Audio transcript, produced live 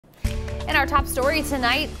In our top story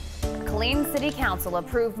tonight, Killeen City Council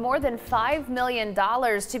approved more than $5 million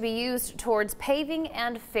to be used towards paving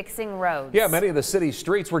and fixing roads. Yeah, many of the city's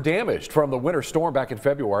streets were damaged from the winter storm back in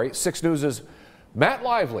February. 6 News' Matt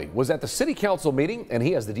Lively was at the City Council meeting, and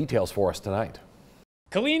he has the details for us tonight.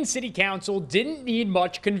 Killeen City Council didn't need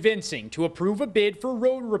much convincing to approve a bid for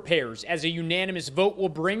road repairs, as a unanimous vote will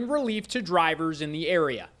bring relief to drivers in the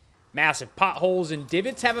area. Massive potholes and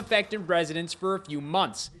divots have affected residents for a few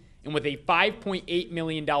months. And with a $5.8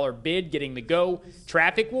 million bid getting the go,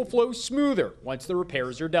 traffic will flow smoother once the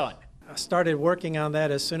repairs are done. I started working on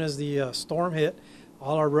that as soon as the storm hit.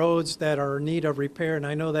 All our roads that are in need of repair, and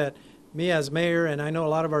I know that me as mayor and I know a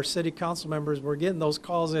lot of our city council members were getting those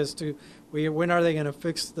calls as to when are they going to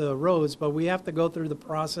fix the roads, but we have to go through the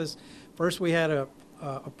process. First we had to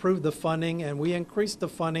approve the funding, and we increased the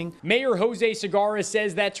funding. Mayor Jose Segarra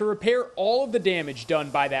says that to repair all of the damage done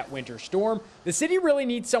by that winter storm, the city really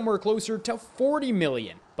needs somewhere closer to $40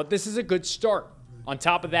 million, but this is a good start. On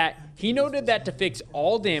top of that, he noted that to fix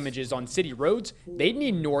all damages on city roads, they'd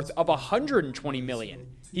need north of $120 million.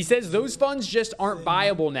 He says those funds just aren't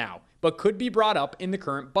viable now, but could be brought up in the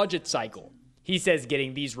current budget cycle. He says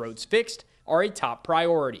getting these roads fixed are a top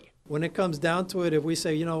priority. When it comes down to it, if we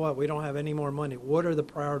say, you know what, we don't have any more money, what are the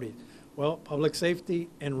priorities? Well, public safety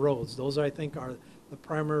and roads. Those, I think, are the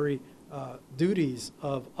primary duties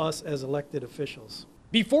of us as elected officials.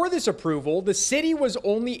 Before this approval, the city was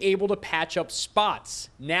only able to patch up spots.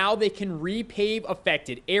 Now they can repave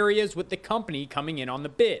affected areas with the company coming in on the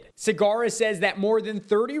bid. Segarra says that more than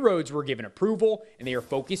 30 roads were given approval, and they are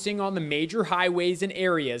focusing on the major highways and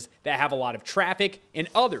areas that have a lot of traffic and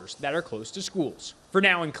others that are close to schools. For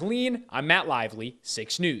now in Killeen, I'm Matt Lively,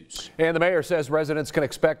 6 News. And the mayor says residents can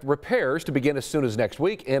expect repairs to begin as soon as next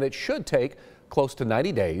week, and it should take close to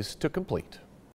 90 days to complete.